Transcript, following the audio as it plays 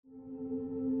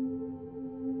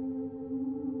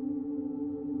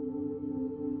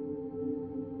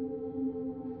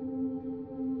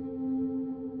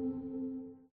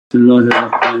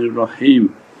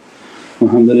Bismillahirrahmanirrahim.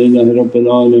 Alhamdulillahi Rabbil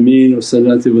Alameen wa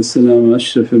salatu wa salam ala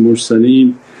ashrafil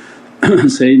mursaleen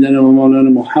Sayyidina wa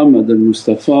Mawlana Muhammad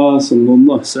al-Mustafa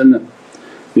sallallahu sallam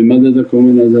bimadadakum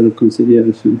wa nazarakum Sayyidi ya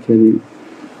Rasul Kareem.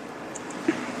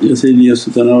 Ya Sayyidi ya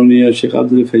Sultan Awliya Shaykh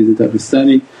Abdul Faiz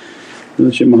Tabistani,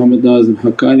 Shaykh Muhammad Nazim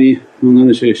Haqqani,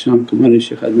 Mawlana Shaykh Sham Kamali,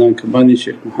 Shaykh Adnan Kabani,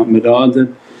 Shaykh Muhammad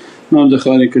Adil, Abdul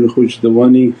Khaliq al-Khuj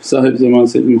Dawani, Sahib Zaman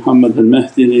Sayyid Muhammad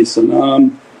al-Mahdi alayhi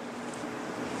salam,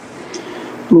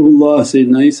 Ruhullah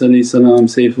Sayyidina Isa alayhi salam,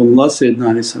 Sayyidullah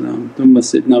Sayyidina alayhi salam, Thumma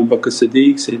Sayyidina Abu Bakr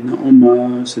Siddiq, Sayyidina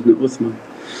Umar, Sayyidina Uthman,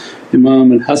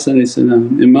 Imam al-Hasan alayhi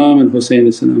salam, Imam al-Husayn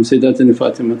alayhi salam, Sayyidatina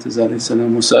Fatima alayhi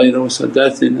salam, wa Saira wa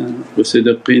Sadatina wa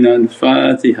Siddiqina.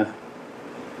 Al-Fatiha.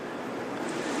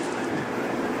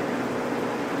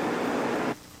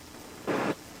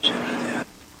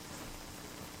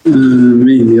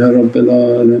 Ameen Ya Rabbil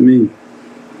Alameen.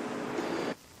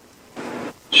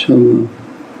 InshaAllah.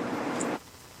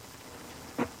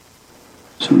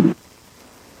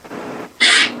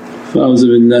 فأعوذ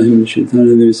بالله من الشيطان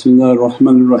الرجيم. Bismillahir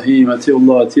Rahmanir Rahim.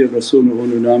 Ati'ullah ati'ur Rasul wa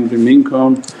ulul amri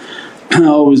minkum.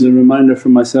 Always a reminder for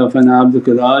myself, ana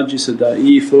abdukal ajiz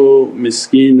da'ifu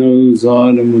miskinu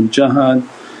zalimun jahad.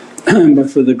 But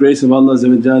for the grace of Allah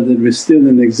that we're still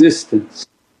in existence,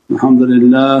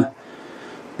 alhamdulillah,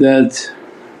 that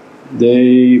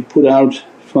they put out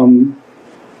from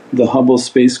the Hubble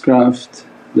spacecraft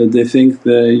that they think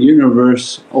the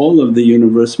universe, all of the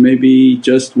universe may be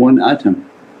just one atom.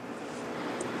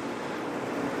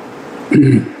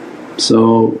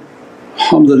 So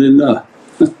alhamdulillah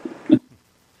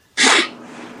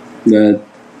that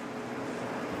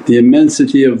the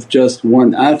immensity of just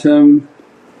one atom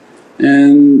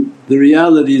and the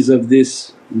realities of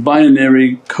this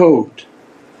binary code,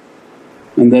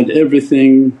 and that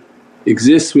everything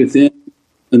exists within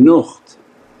a nuqt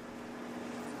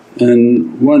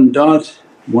and one dot,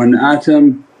 one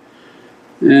atom.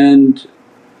 And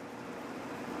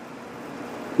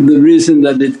the reason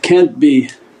that it can't be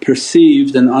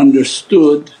perceived and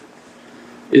understood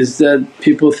is that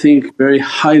people think very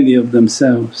highly of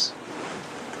themselves.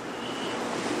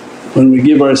 When we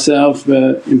give ourselves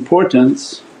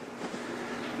importance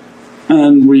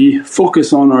and we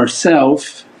focus on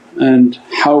ourself and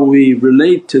how we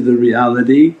relate to the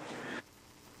reality,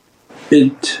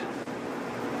 it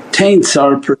taints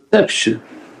our perception.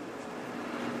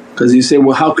 Because you say,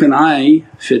 well, how can I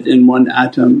fit in one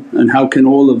atom and how can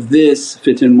all of this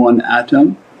fit in one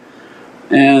atom?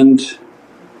 And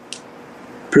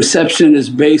perception is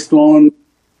based on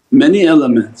many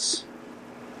elements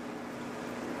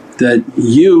that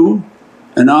you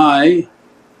and I…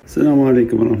 As-salamu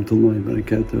alaykum wa rahmatullahi wa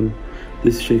barakatuh.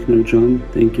 This is Shaykh Nurjan.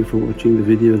 Thank you for watching the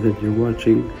video that you're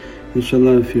watching.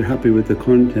 InshaAllah, if you're happy with the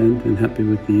content and happy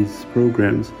with these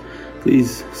programs,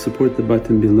 please support the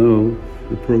button below.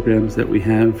 The programs that we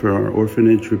have for our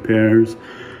orphanage repairs,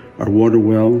 our water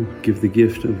well, Give the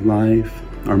Gift of Life,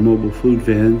 our mobile food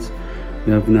vans.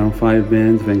 We have now 5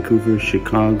 vans: Vancouver,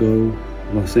 Chicago,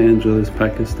 Los Angeles,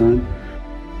 Pakistan.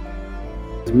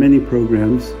 There's many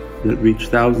programs that reach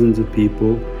thousands of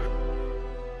people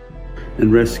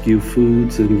and rescue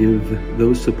foods and give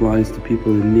those supplies to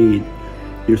people in need.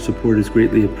 Your support is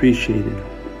greatly appreciated.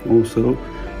 Also,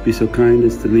 be so kind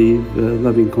as to leave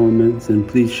loving comments and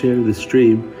please share the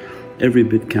stream. Every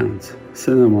bit counts.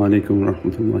 As-salamu alaykum wa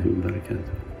rahmatullahi wa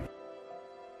barakatuh.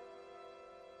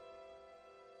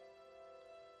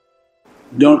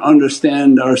 Don't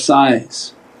understand our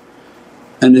size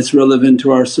and it's relevant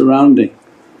to our surrounding.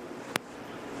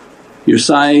 Your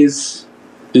size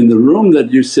in the room that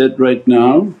you sit right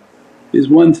now is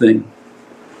one thing.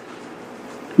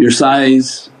 Your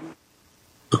size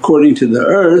according to the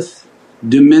earth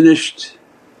diminished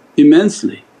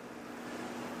immensely,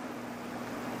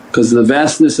 because the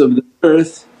vastness of the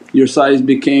earth your size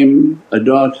became a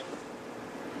dot.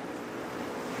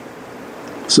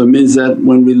 So it means that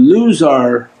when we lose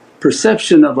our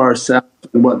perception of ourselves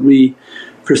and what we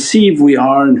perceive we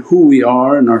are and who we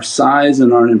are and our size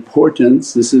and our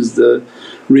importance, this is the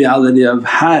reality of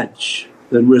Hajj,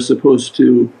 that we're supposed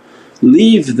to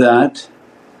leave that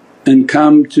and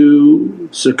come to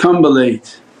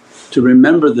circumambulate, to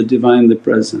remember the Divinely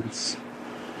Presence,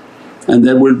 and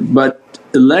that we're but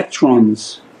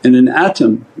electrons in an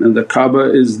atom, and the Kaaba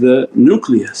is the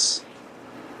nucleus,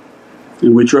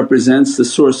 and which represents the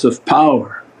source of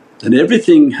power, that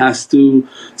everything has to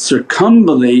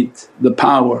circumambulate the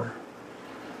power,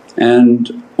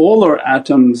 and all our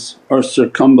atoms are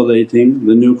circumambulating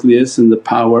the nucleus and the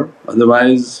power,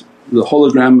 otherwise the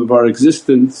hologram of our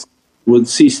existence would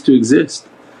cease to exist.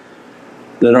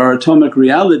 That our atomic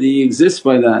reality exists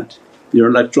by that. your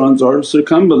electrons are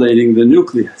circumambulating the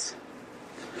nucleus.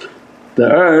 The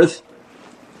earth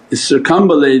is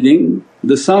circumambulating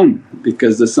the sun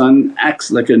because the sun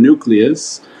acts like a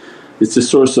nucleus. It's a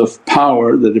source of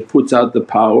power that it puts out the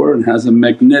power and has a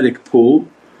magnetic pull,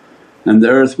 and the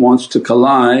earth wants to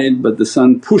collide but the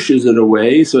sun pushes it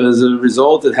away, so as a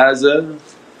result it has a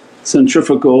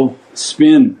centrifugal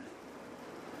spin.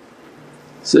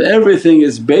 So everything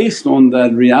is based on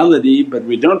that reality, but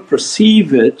we don't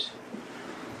perceive it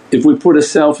if we put a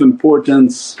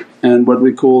self-importance and what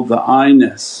we call the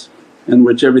I-ness, in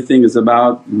which everything is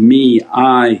about me,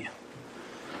 I,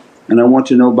 and I want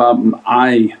to know about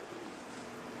I.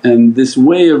 And this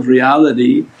way of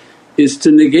reality is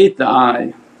to negate the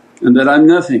I and that I'm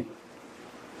nothing.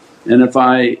 And if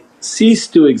I cease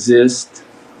to exist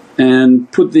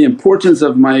and put the importance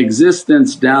of my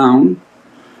existence down,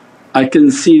 I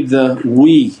can see the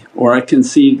we, or I can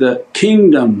see the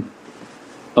kingdom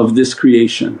of this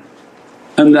creation,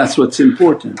 and that's what's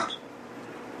important.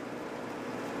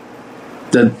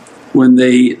 That when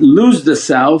they lose the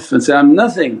self and say, I'm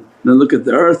nothing, then look at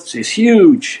the earth, it's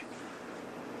huge.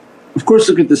 Of course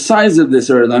look at the size of this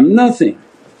earth, I'm nothing.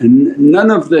 And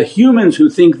none of the humans who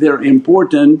think they're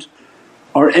important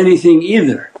are anything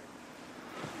either.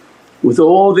 With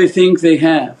all they think they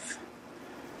have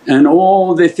and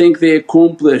all they think they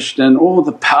accomplished and all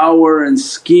the power and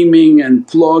scheming and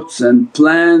plots and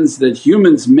plans that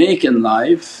humans make in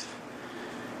life,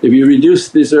 if you reduce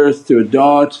this earth to a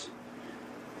dot,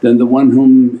 then the one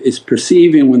whom is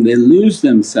perceiving, when they lose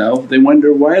themselves they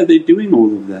wonder, why are they doing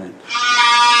all of that?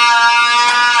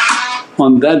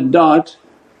 On that dot,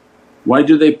 why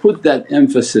do they put that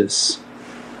emphasis?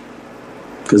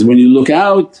 Because when you look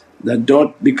out, that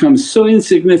dot becomes so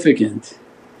insignificant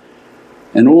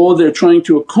and all they're trying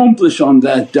to accomplish on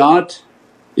that dot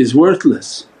is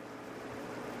worthless.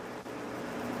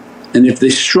 And if they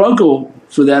struggle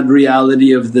for that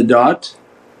reality of the dot,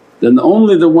 then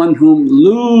only the one whom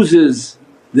loses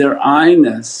their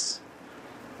I-ness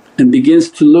and begins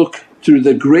to look through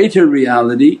the greater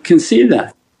reality can see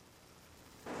that.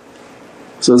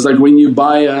 So it's like when you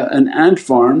buy an ant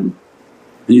farm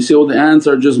and you see all the ants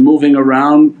are just moving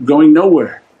around going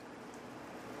nowhere,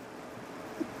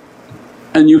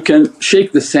 and you can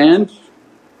shake the sand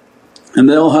and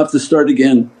they all have to start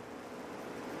again.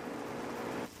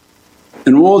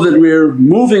 And all that we're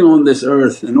moving on this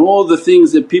earth and all the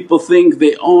things that people think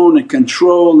they own and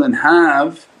control and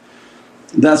have,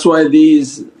 that's why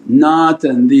these naat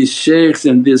and these shaykhs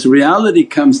and this reality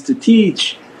comes to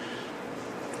teach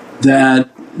that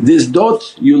this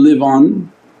dot you live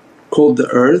on called the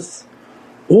earth,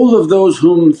 all of those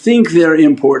whom think they're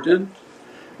important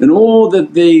and all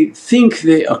that they think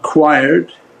they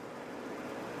acquired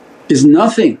is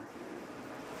nothing.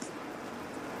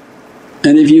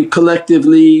 And if you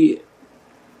collectively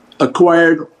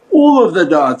acquired all of the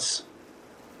dots,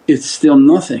 it's still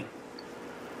nothing,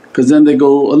 because then they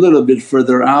go a little bit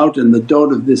further out and the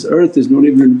dot of this earth is not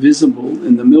even visible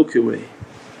in the Milky Way.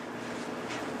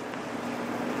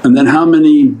 And then how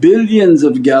many billions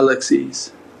of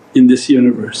galaxies in this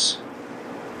universe.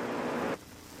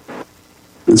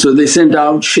 And so they sent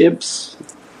out ships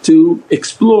to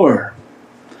explore,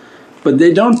 but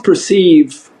they don't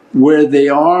perceive where they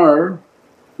are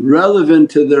relevant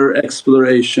to their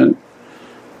exploration.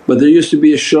 But there used to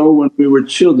be a show when we were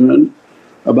children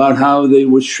about how they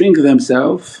would shrink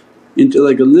themselves into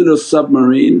like a little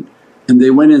submarine and they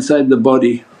went inside the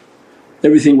body.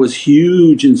 Everything was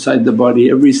huge inside the body,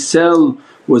 every cell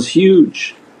was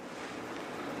huge.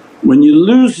 When you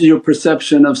lose your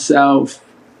perception of self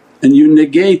and you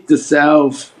negate the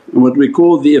self, what we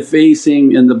call the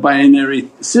effacing in the binary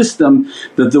system,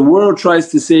 that the world tries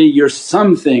to say you're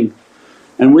something,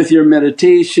 and with your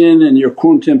meditation and your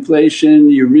contemplation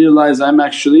you realize, I'm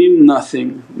actually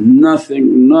nothing,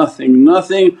 nothing, nothing,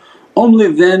 nothing.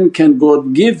 Only then can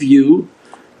God give you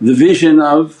the vision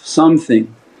of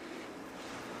something.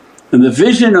 And the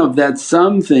vision of that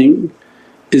something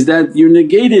is that you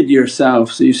negated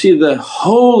yourself, so you see the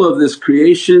whole of this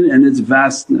creation and its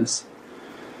vastness,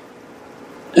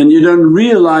 and you don't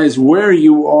realize where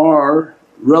you are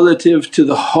relative to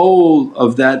the whole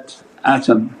of that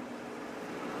atom.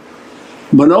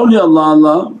 But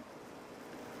awliyaullah,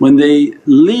 when they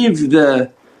leave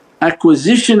the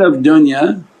acquisition of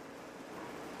dunya,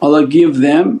 Allah give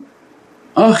them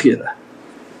akhirah.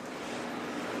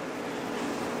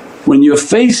 When you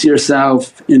face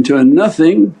yourself into a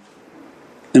nothing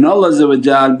and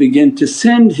Allah begin to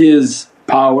send His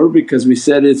power, because we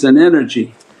said it's an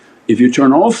energy. If you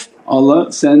turn off,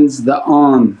 Allah sends the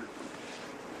on.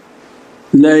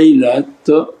 Laylat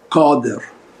Qadr.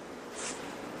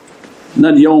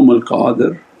 not Yawm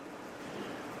al-Qadir.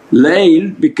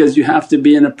 Layl because you have to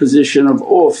be in a position of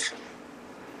off,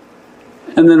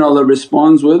 and then Allah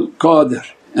responds with Qadir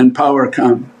and power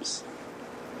comes.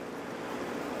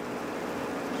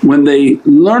 When they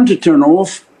learn to turn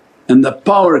off and the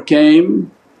power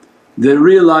came, they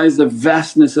realize the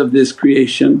vastness of this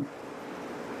creation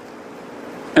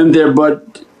and they're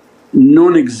but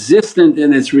non-existent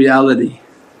in its reality.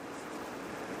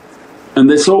 And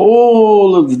they saw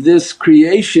all of this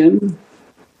creation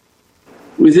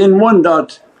within one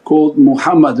dot called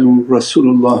Muhammadun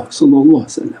Rasulullah.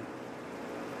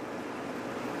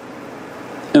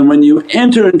 And when you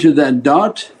enter into that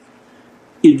dot,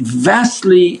 it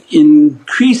vastly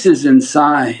increases in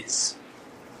size.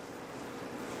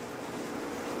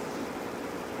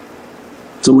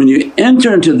 So when you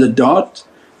enter into the dot,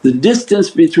 the distance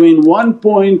between one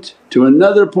point to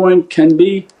another point can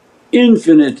be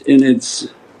infinite in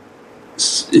its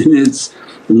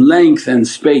length and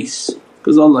space,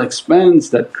 because Allah expands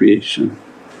that creation.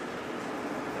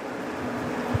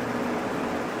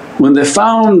 When they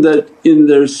found that in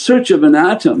their search of an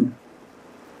atom,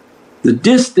 the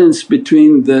distance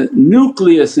between the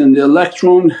nucleus and the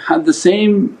electron had the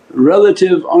same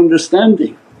relative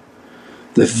understanding,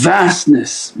 the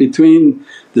vastness between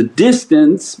the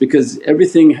distance, because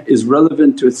everything is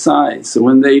relevant to its size. So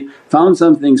when they found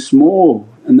something small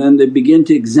and then they begin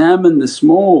to examine the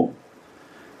small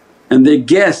and they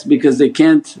guess because they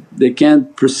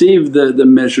can't perceive the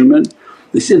measurement,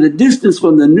 they say the distance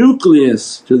from the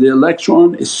nucleus to the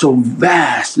electron is so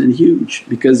vast and huge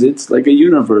because it's like a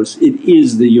universe, it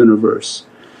is the universe.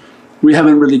 We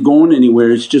haven't really gone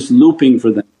anywhere, it's just looping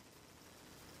for them.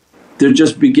 They're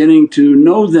just beginning to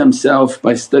know themselves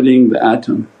by studying the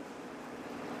atom.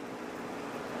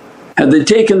 Had they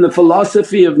taken the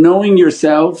philosophy of knowing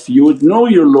yourself, you would know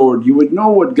your Lord, you would know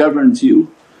what governs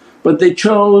you. But they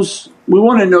chose, we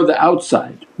want to know the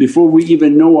outside before we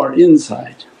even know our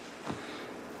inside.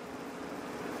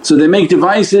 So they make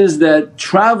devices that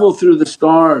travel through the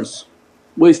stars,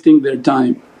 wasting their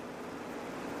time.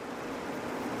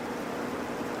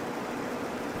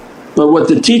 But what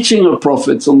the teaching of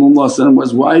Prophet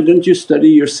was, why don't you study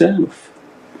yourself?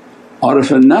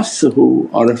 Arafa nafsahu,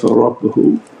 arafa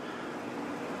rabbahu.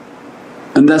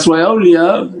 And that's why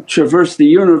awliya traverse the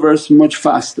universe much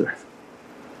faster,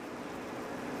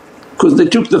 because they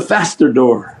took the faster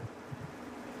door.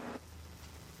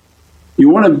 You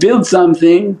want to build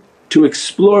something to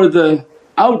explore the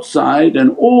outside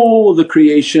and all the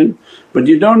creation, but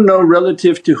you don't know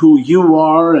relative to who you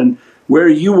are and where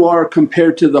you are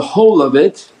compared to the whole of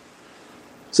it.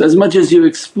 So as much as you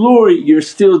explore you're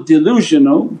still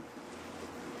delusional,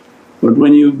 but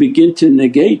when you begin to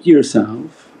negate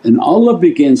yourself and Allah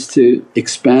begins to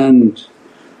expand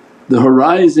the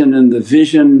horizon and the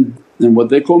vision and what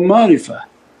they call marifah,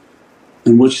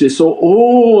 in which they saw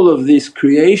all of these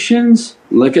creations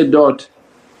like a dot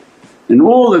and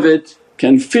all of it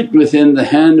can fit within the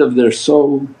hand of their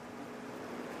soul.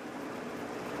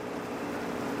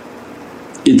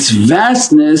 Its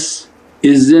vastness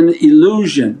is an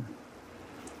illusion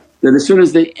that as soon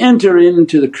as they enter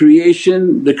into the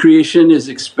creation is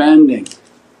expanding,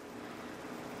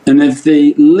 and if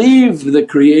they leave the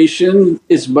creation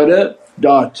it's but a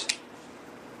dot.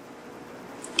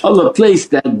 Allah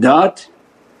placed that dot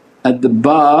at the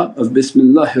ba of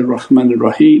Bismillahir Rahmanir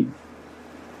Rahim,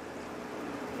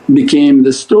 became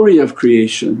the story of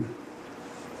creation.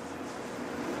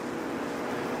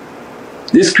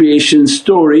 This creation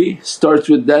story starts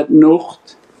with that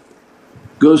nuqt,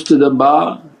 goes to the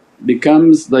ba,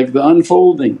 becomes like the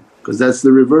unfolding, because that's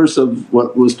the reverse of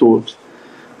what was taught.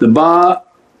 The ba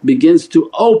begins to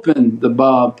open the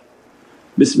bab,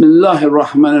 Bismillahir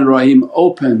Rahmanir Rahim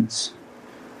opens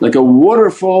like a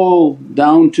waterfall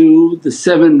down to the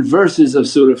 7 verses of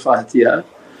Surah Fatiha,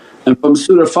 and from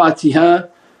Surah Fatiha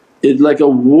it's like a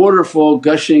waterfall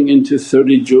gushing into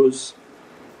 30 juz,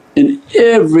 and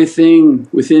everything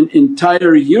within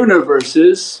entire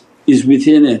universes is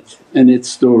within it and its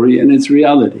story and its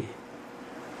reality.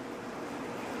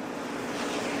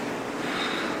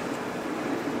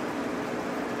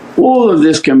 All of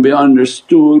this can be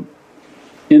understood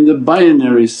in the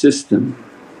binary system.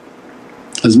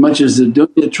 As much as the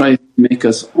dunya tries to make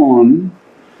us on,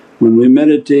 when we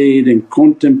meditate and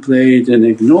contemplate and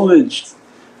acknowledge,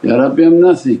 Ya Rabbi I'm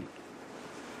nothing,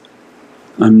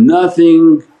 I'm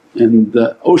nothing, and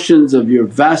the oceans of your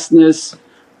vastness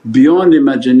beyond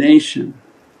imagination,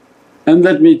 and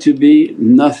let me to be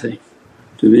nothing,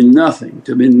 to be nothing,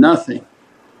 to be nothing,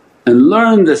 and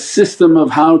learn the system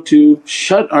of how to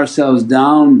shut ourselves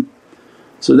down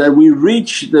so that we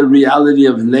reach the reality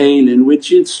of layl in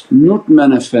which it's not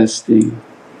manifesting.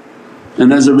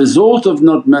 And as a result of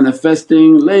not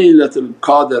manifesting, Laylatul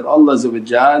Qadr, Allah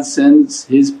sends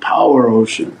His power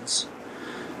oceans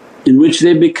in which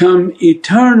they become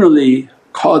eternally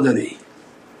Qadri.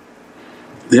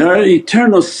 They are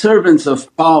eternal servants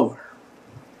of power.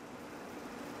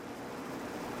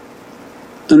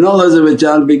 And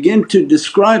Allah begin to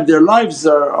describe their lives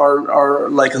are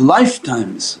like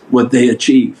lifetimes what they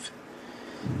achieve.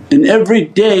 And every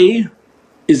day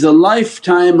is a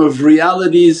lifetime of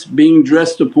realities being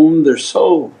dressed upon their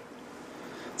soul.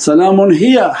 Salamun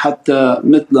hiya hatta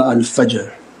mitla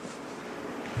al-fajr.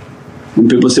 When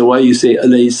people say, why you say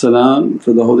alayhi salam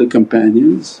for the holy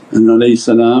companions and alayhi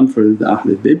salam for the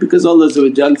Ahlul Bayt, because Allah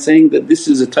is saying that this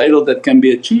is a title that can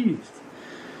be achieved.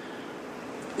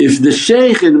 If the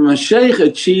shaykh and mashaykh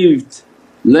achieved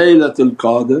Laylatul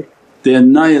Qadr, they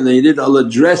annihilated, Allah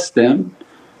dressed them.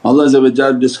 Allah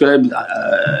described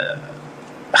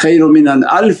khayru min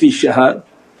al-alfi shahr.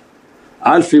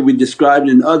 Alfi we described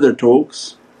in other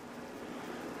talks,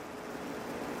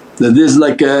 that there's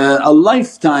like a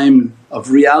lifetime of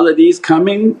realities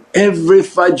coming every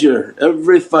fajr,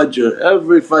 every fajr,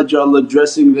 every fajr, Allah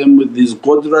dressing them with these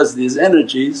qudras, these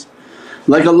energies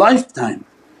like a lifetime.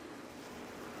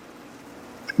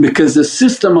 Because the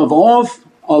system of off,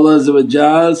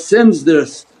 Allah sends their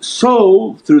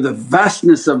soul through the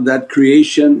vastness of that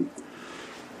creation.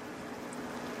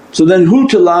 So then who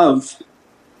to love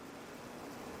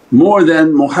more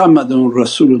than Muhammadun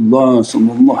Rasulullah,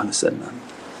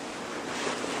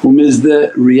 whom is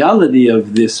the reality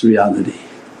of this reality.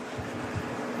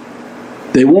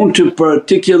 They want to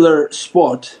particular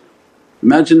spot.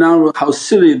 Imagine now how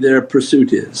silly their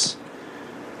pursuit is.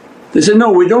 They say,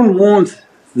 no, we don't want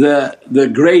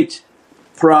the great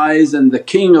prize and the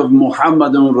king of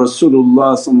Muhammadun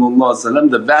Rasulullah,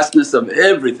 the vastness of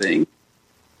everything.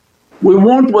 We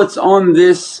want what's on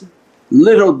this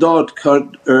little dot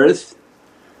cut earth,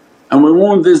 and we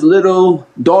want this little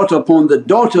dot upon the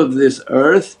dot of this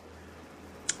earth,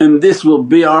 and this will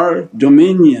be our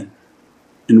dominion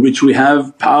in which we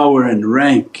have power and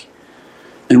rank.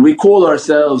 And we call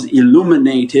ourselves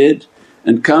illuminated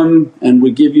and come and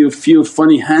we give you a few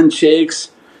funny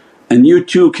handshakes, and you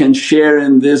too can share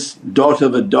in this dot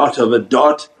of a dot of a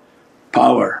dot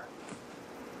power.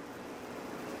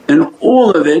 And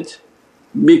all of it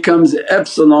becomes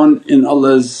epsilon in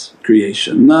Allah's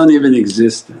creation,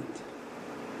 non-even-existent.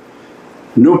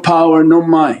 No power, no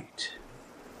might,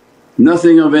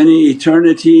 nothing of any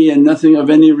eternity and nothing of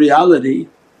any reality.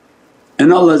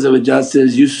 And Allah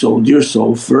says, you sold your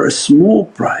soul for a small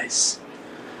price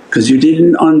because you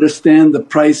didn't understand the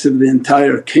price of the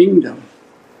entire kingdom.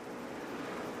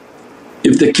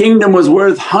 If the kingdom was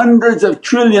worth hundreds of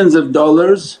trillions of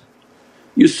dollars,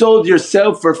 you sold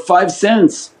yourself for 5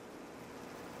 cents.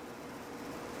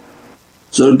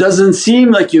 So it doesn't seem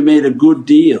like you made a good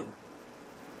deal.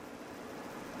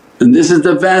 And this is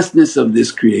the vastness of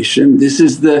this creation, this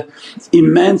is the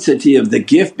immensity of the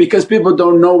gift, because people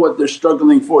don't know what they're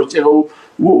struggling for. Say, oh,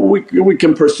 we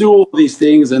can pursue all these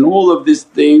things and all of these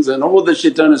things and all the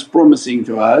shaitan is promising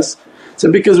to us.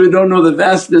 So because we don't know the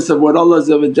vastness of what Allah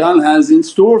has in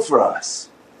store for us.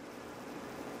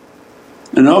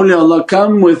 And awliyaullah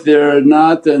come with their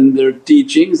naat and their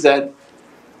teachings that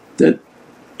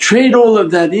trade all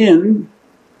of that in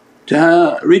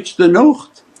to reach the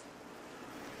nuqt,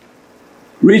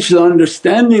 reach the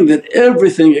understanding that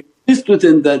everything exists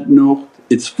within that nuqt.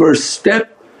 Its first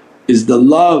step is the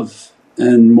love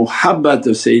and muhabbat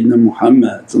of Sayyidina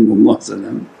Muhammad.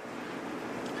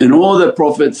 And all that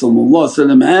Prophet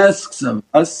asks of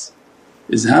us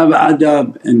is have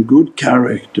adab and good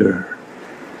character,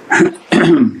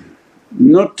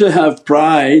 not to have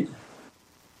pride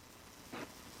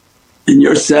in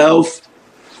yourself,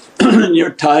 in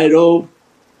your title,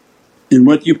 in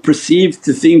what you perceive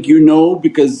to think you know,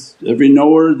 because every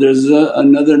knower there's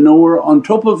another knower on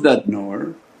top of that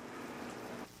knower.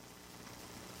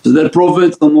 So that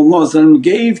Prophet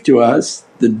gave to us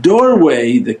the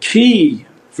doorway, the key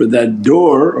for that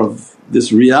door of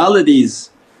this realities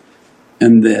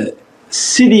and the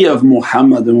city of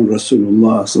Muhammadun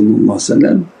Rasulullah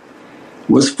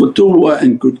was futuwah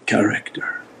and good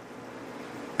character.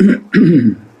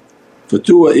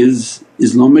 Futuwah is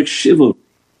Islamic chivalry,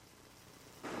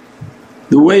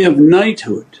 the way of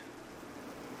knighthood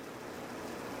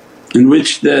in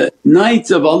which the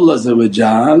knights of Allah,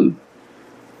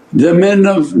 the men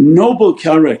of noble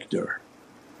character,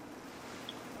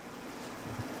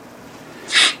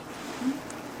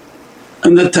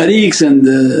 and the tariqs and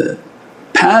the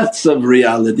paths of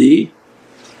reality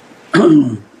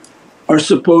are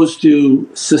supposed to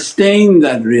sustain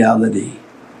that reality,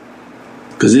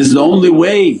 because it's the only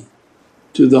way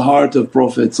to the heart of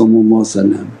Prophet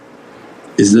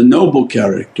is the noble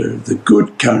character, the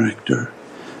good character.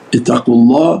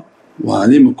 Ittaqullah wa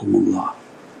alimukumullah.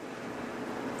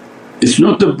 It's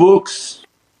not the books,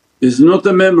 it's not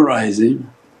the memorizing,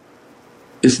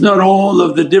 it's not all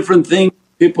of the different things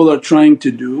people are trying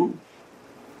to do,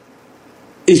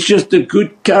 it's just a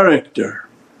good character.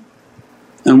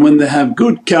 And when they have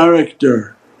good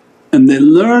character and they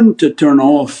learn to turn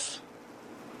off,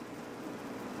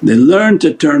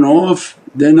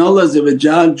 then Allah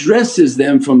dresses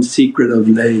them from secret of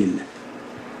layl.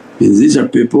 Means these are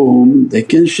people whom they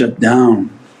can shut down,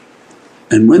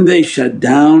 and when they shut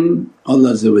down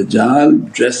Allah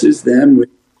dresses them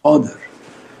with qadr.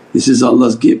 This is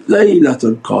Allah's gift,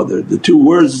 Laylatul Qadr, the two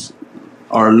words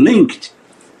are linked,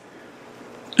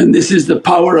 and this is the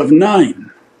power of 9.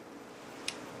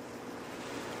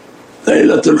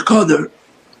 Laylatul Qadr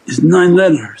is 9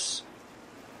 letters.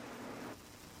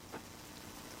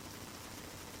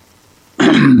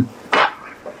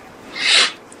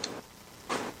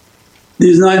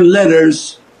 These 9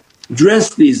 letters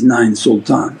dress these 9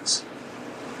 sultans.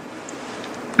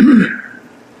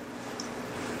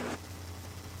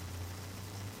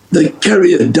 They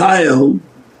carry a dial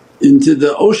into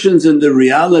the oceans and the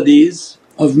realities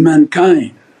of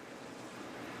mankind,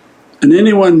 and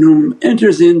anyone who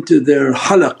enters into their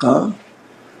halaqah,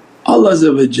 Allah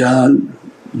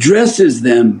dresses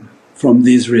them from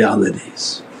these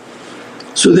realities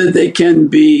so that they can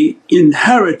be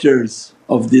inheritors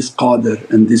of this qadr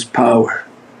and this power.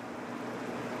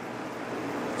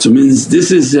 So means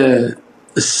this is a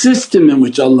system in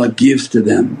which Allah gives to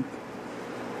them,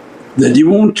 that you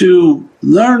want to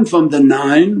learn from the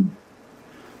 9,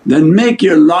 then make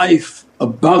your life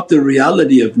about the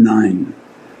reality of 9,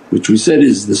 which we said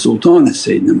is the Sultan is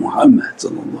Sayyidina Muhammad,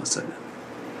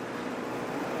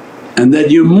 and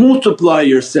that you multiply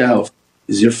yourself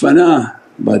is your fana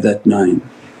by that 9,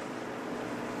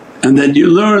 and that you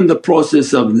learn the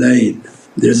process of layl.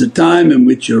 There's a time in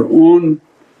which you're on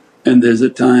and there's a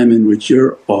time in which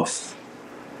you're off.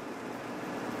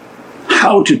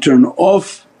 How to turn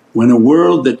off when a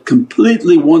world that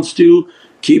completely wants to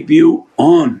keep you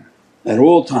on at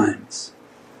all times,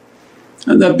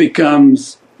 and that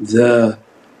becomes the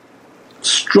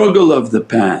struggle of the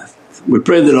path. We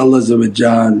pray that Allah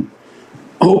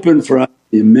open for us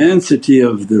the immensity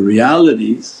of the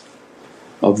realities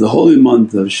of the holy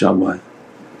month of Shawwal,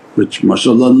 which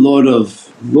mashaAllah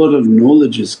lot of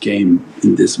knowledges came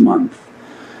in this month.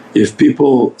 If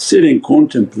people sit and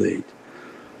contemplate,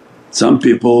 some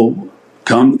people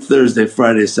come Thursday,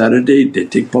 Friday, Saturday, they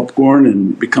take popcorn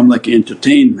and become like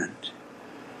entertainment.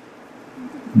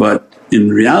 But in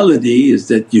reality is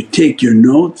that you take your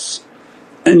notes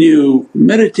and you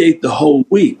meditate the whole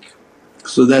week,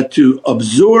 so that to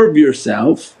absorb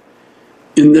yourself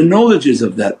in the knowledges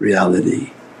of that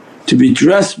reality, to be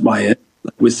dressed by it.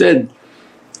 Like we said,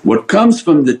 what comes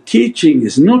from the teaching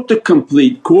is not the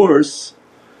complete course,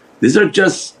 these are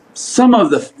just some of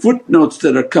the footnotes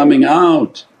that are coming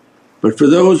out. But for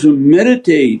those who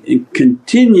meditate and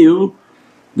continue,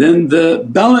 then the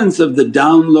balance of the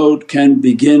download can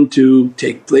begin to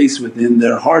take place within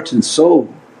their heart and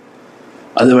soul.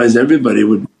 Otherwise everybody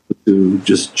would to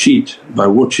just cheat by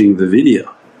watching the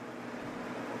video.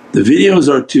 The videos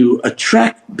are to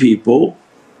attract people,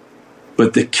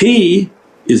 but the key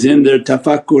is in their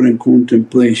tafakkur and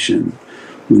contemplation.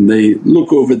 When they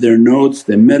look over their notes,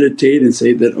 they meditate and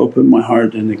say that, open my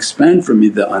heart and expand for me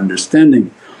the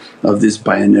understanding of this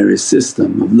binary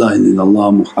system of La ilaha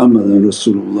illallah Muhammadan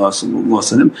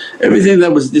Rasulullah, everything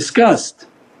that was discussed.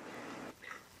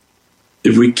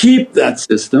 If we keep that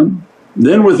system,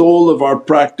 then with all of our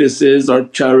practices, our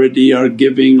charity, our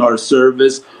giving, our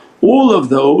service, all of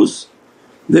those,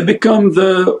 they become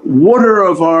the water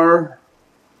of our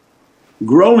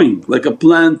growing, like a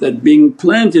plant that being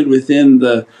planted within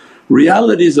the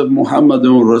realities of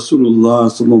Muhammadun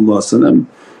Rasulullah.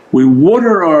 We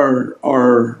water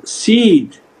our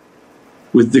seed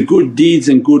with the good deeds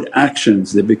and good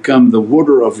actions, they become the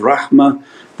water of rahmah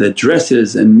that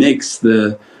dresses and makes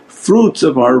the fruits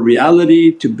of our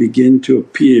reality to begin to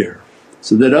appear,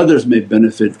 so that others may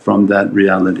benefit from that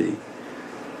reality.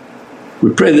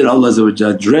 We pray that Allah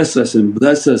dress us and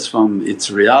bless us from its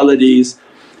realities,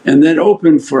 and then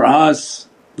open for us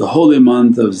the holy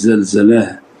month of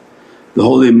Zilzalah, the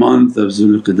holy month of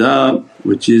Zulqa'dah,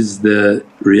 which is the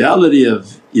reality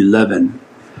of 11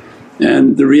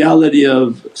 and the reality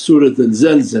of Surat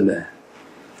al-Zalzalah,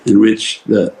 in which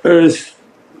the earth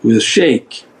will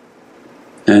shake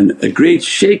and a great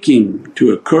shaking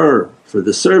to occur for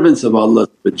the servants of Allah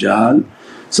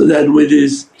so that what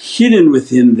is hidden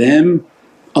within them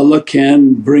Allah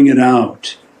can bring it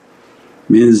out.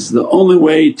 Means the only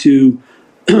way to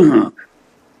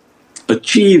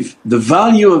achieve the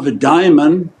value of a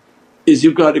diamond is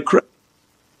you've got to crack.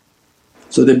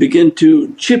 So they begin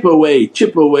to chip away,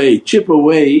 chip away, chip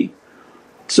away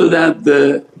so that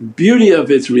the beauty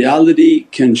of its reality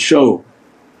can show.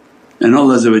 And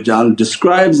Allah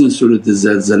describes in Surah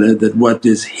Al-Zalzalah that what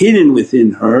is hidden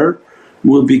within her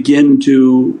will begin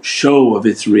to show of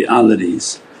its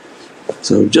realities.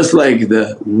 So just like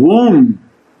the womb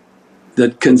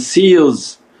that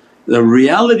conceals the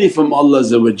reality from Allah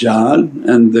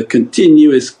and the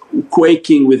continuous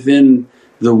quaking within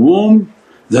the womb,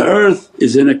 the earth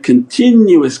is in a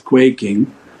continuous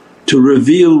quaking to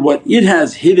reveal what it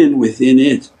has hidden within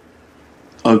it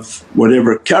of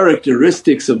whatever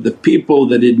characteristics of the people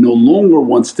that it no longer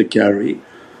wants to carry,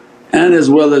 and as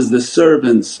well as the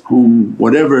servants whom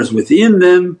whatever is within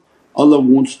them Allah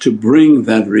wants to bring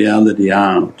that reality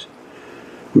out.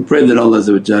 We pray that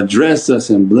Allah dress us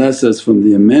and bless us from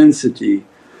the immensity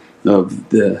of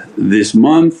this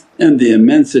month and the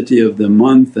immensity of the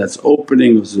month that's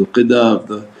opening of Zulqa'dah, of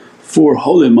the 4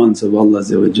 holy months of Allah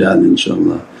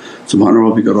inshaAllah. Subhana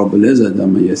rabbika rabbil izzati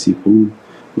amma yasifoon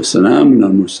wa salaamun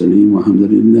al mursaleen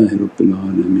walhamdulillahi rabbil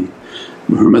alameen.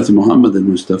 Bi hurmati Muhammad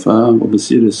al-Mustafa wa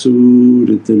basira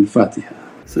Surat al-Fatiha.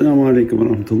 As-salamu alaykum wa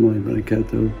rahmatullahi wa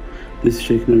barakatuh. This is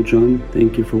Shaykh Nurjan.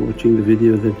 Thank you for watching the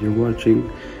video that you're watching.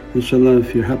 Inshallah,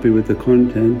 if you're happy with the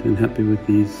content and happy with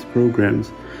these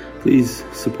programs, please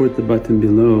support the button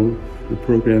below, the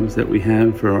programs that we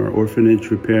have for our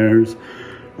orphanage repairs,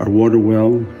 our water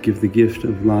well, Give the Gift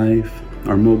of Life,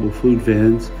 our mobile food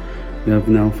vans. We have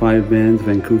now 5 vans: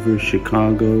 Vancouver,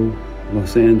 Chicago,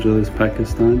 Los Angeles,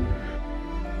 Pakistan.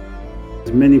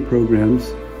 There's many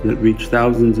programs that reach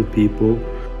thousands of people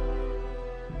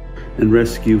and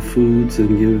rescue foods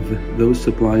and give those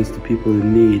supplies to people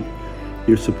in need.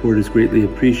 Your support is greatly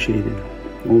appreciated.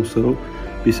 Also,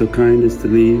 be so kind as to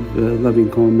leave loving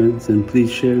comments and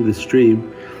please share the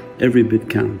stream. Every bit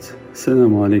counts.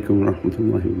 As-salamu alaykum wa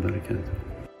rahmatullahi wa barakatuh.